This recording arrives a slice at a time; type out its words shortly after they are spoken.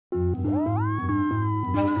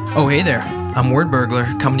Oh, hey there. I'm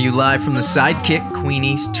Wordburglar, coming to you live from the Sidekick, Queen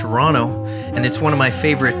East, Toronto. And it's one of my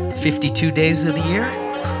favorite 52 days of the year.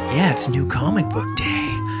 Yeah, it's New Comic Book Day.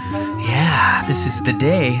 Yeah, this is the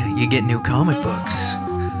day you get new comic books.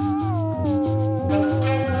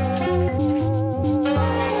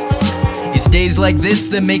 It's days like this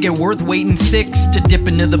that make it worth waiting 6 to dip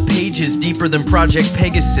into the pages deeper than Project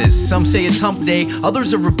Pegasus. Some say it's hump day,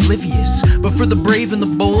 others are oblivious. But for the brave and the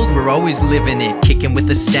bold, we're always living it. Kicking with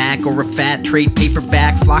a stack or a fat trade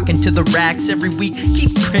paperback, flocking to the racks every week.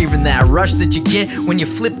 Keep craving that rush that you get when you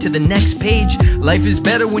flip to the next page. Life is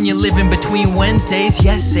better when you live in between Wednesdays.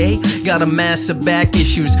 Yes, eh? Got a mass of back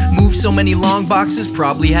issues. Move so many long boxes,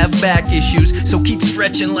 probably have back issues. So keep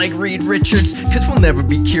stretching like Reed Richards, cause we'll never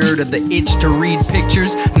be cured of the itch to read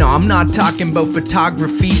pictures. No, I'm not talking about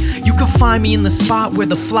photography. You can find me in the spot where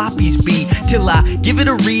the floppies be, till I give it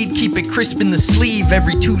a read, keep it crisp in the sleeve.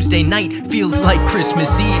 Every Tuesday night feels like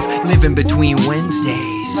Christmas Eve, living between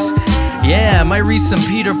Wednesdays. Yeah, I might read some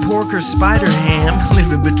Peter Porker Spider Ham,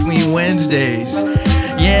 living between Wednesdays.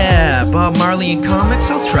 Yeah, Bob Marley and comics,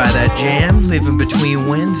 I'll try that jam, living between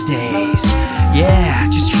Wednesdays. Yeah,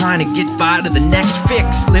 just trying to get by to the next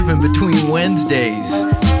fix, living between Wednesdays.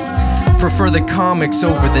 Prefer the comics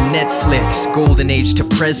over the Netflix. Golden age to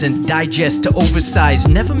present, digest to oversize.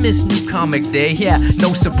 Never miss New Comic Day, yeah,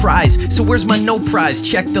 no surprise. So where's my no prize?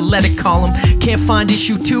 Check the letter column. Can't find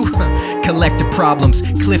issue 2? Collector problems,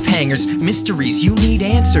 cliffhangers, mysteries, you need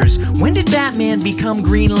answers. When did Batman become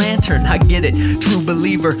Green Lantern? I get it, true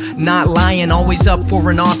believer, not lying. Always up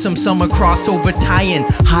for an awesome summer crossover tie-in.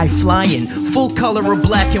 High flying, full color or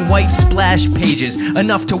black and white splash pages.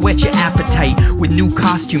 Enough to whet your appetite with new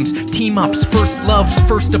costumes, team-ups, first loves,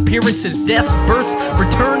 first appearances, deaths, births,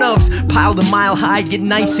 return ofs. Piled a mile high, get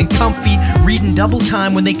nice and comfy. Reading double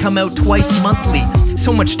time when they come out twice monthly.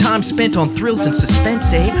 So much time spent on thrills and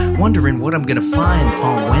suspense, eh? Wondering what I'm gonna find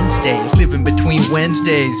on Wednesday, living between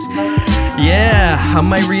Wednesdays. Yeah, I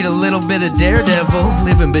might read a little bit of Daredevil,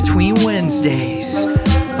 living between Wednesdays.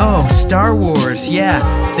 Oh, Star Wars, yeah,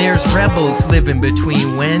 there's Rebels, living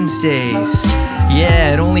between Wednesdays.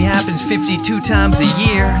 Yeah, it only happens 52 times a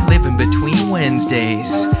year, living between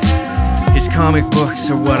Wednesdays. His comic books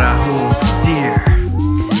are what I hold dear.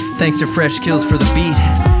 Thanks to Fresh Kils for the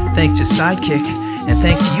beat, thanks to Sidekick, and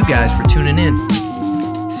thanks to you guys for tuning in.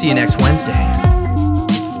 See you next Wednesday.